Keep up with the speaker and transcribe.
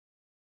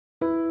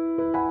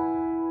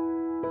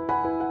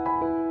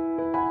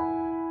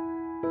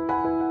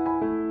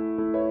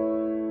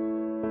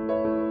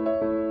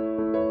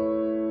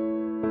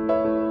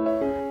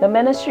The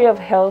Ministry of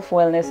Health,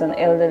 Wellness and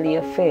Elderly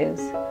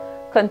Affairs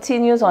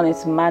continues on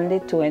its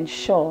mandate to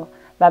ensure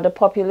that the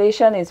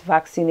population is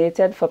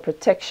vaccinated for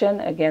protection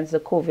against the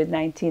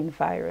COVID-19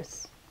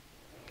 virus.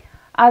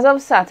 As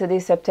of Saturday,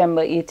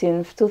 September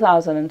 18,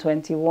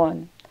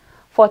 2021,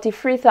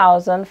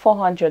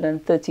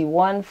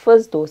 43,431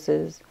 first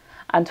doses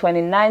and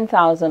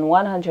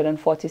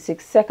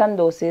 29,146 second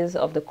doses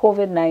of the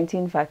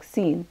COVID-19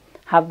 vaccine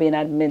have been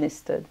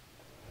administered,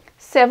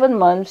 7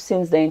 months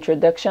since the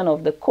introduction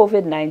of the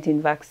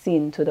COVID-19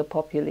 vaccine to the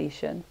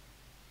population.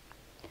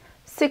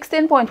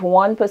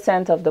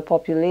 16.1% of the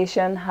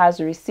population has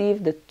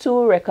received the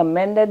 2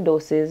 recommended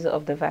doses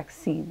of the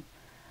vaccine.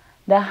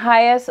 The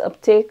highest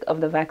uptake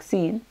of the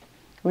vaccine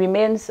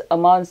remains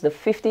amongst the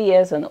 50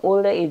 years and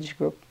older age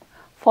group,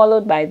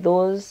 followed by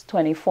those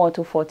 24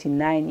 to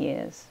 49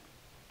 years.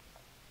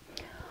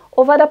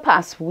 Over the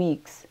past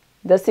weeks,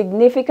 the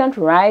significant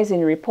rise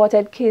in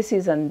reported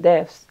cases and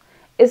deaths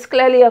is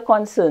clearly a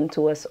concern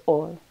to us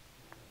all.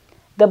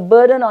 The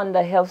burden on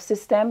the health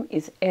system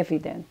is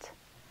evident.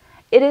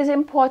 It is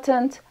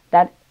important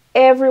that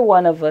every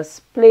one of us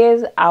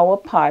plays our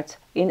part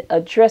in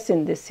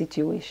addressing this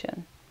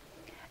situation.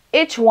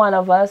 Each one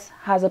of us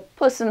has a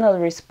personal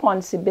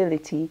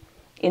responsibility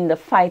in the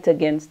fight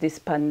against this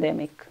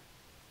pandemic.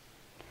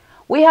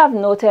 We have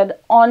noted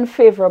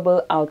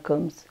unfavorable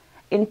outcomes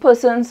in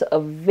persons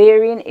of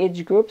varying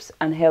age groups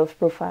and health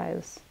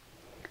profiles.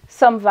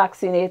 Some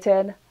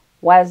vaccinated,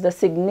 whilst the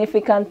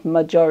significant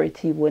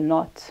majority were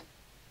not.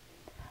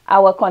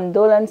 Our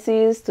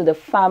condolences to the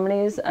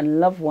families and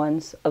loved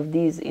ones of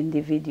these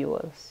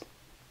individuals.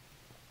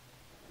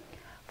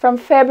 From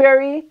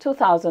February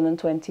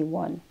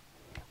 2021,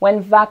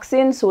 when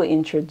vaccines were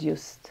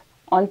introduced,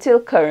 until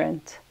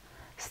current,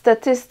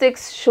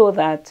 statistics show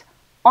that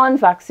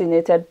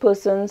unvaccinated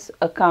persons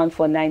account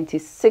for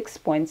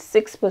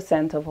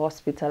 96.6% of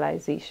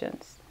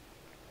hospitalizations.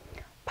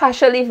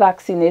 Partially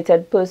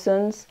vaccinated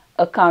persons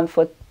account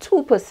for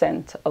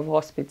 2% of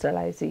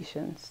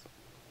hospitalizations.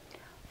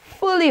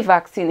 Fully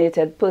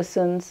vaccinated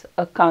persons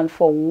account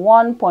for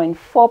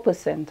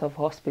 1.4% of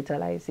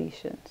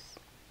hospitalizations.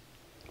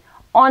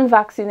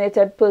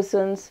 Unvaccinated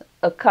persons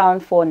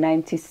account for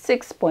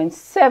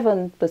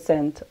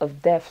 96.7%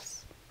 of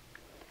deaths.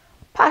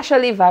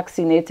 Partially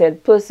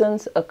vaccinated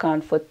persons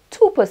account for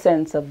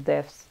 2% of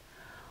deaths,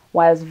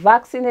 whilst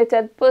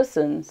vaccinated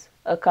persons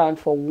account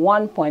for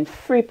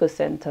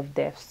 1.3% of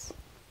deaths.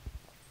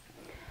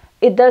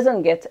 It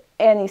doesn't get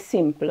any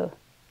simpler.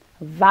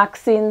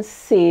 Vaccines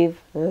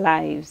save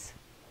lives.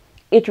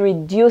 It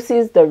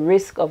reduces the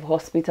risk of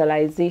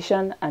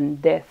hospitalization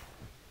and death.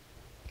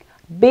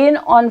 Being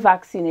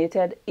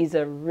unvaccinated is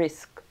a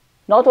risk,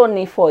 not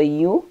only for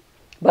you,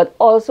 but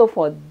also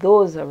for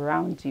those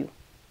around you.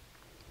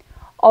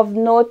 Of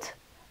note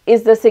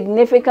is the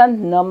significant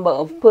number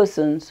of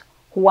persons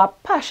who are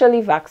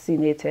partially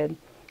vaccinated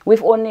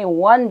with only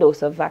 1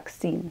 dose of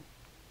vaccine.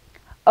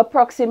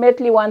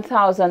 Approximately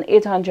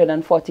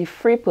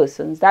 1,843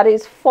 persons, that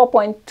is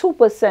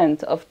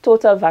 4.2% of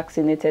total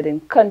vaccinated in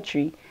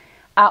country,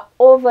 are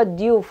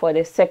overdue for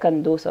the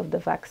second dose of the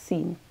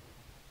vaccine.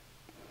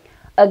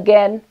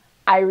 Again,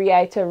 I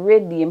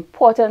reiterate the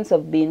importance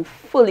of being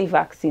fully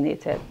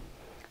vaccinated.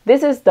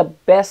 This is the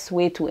best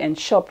way to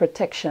ensure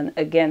protection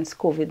against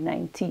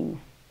COVID-19.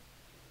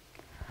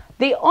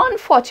 The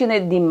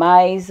unfortunate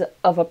demise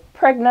of a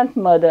pregnant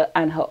mother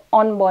and her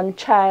unborn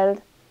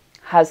child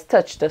has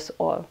touched us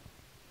all.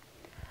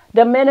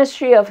 The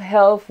Ministry of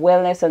Health,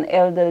 Wellness and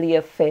Elderly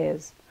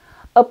Affairs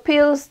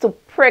appeals to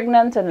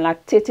pregnant and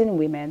lactating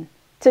women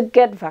to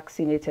get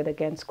vaccinated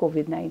against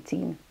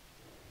COVID-19.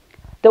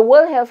 The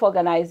World Health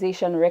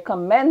Organization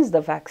recommends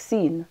the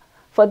vaccine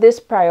for this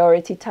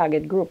priority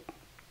target group.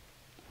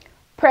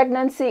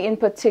 Pregnancy in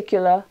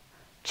particular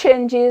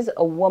changes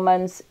a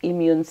woman's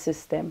immune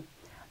system,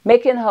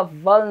 making her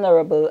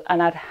vulnerable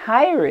and at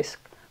high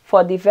risk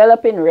for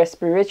developing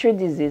respiratory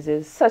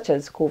diseases such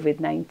as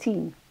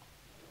COVID-19.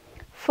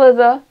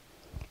 Further,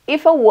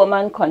 if a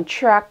woman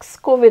contracts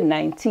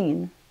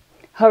COVID-19,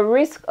 her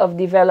risk of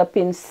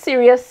developing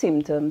serious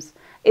symptoms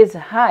is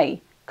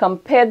high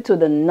compared to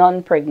the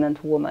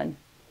non-pregnant woman.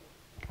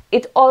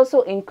 It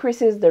also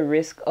increases the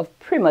risk of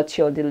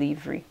premature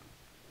delivery.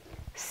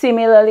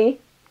 Similarly,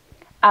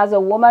 as a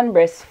woman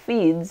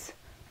breastfeeds,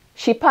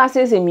 she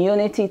passes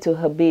immunity to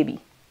her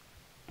baby.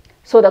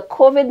 So the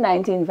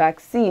COVID-19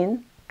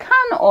 vaccine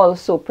can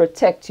also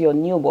protect your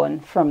newborn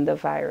from the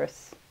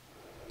virus.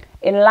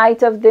 In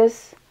light of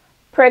this,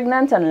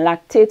 pregnant and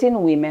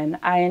lactating women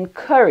are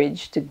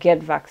encouraged to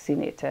get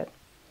vaccinated.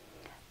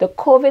 The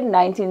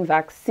COVID-19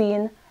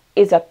 vaccine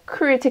is a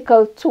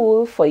critical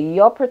tool for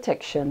your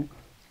protection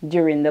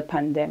during the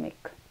pandemic.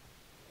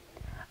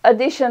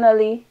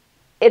 Additionally,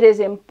 it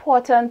is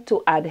important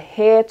to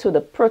adhere to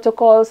the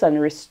protocols and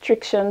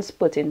restrictions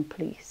put in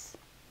place.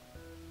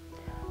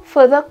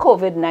 Further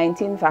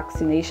COVID-19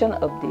 vaccination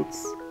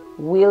updates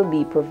will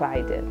be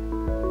provided.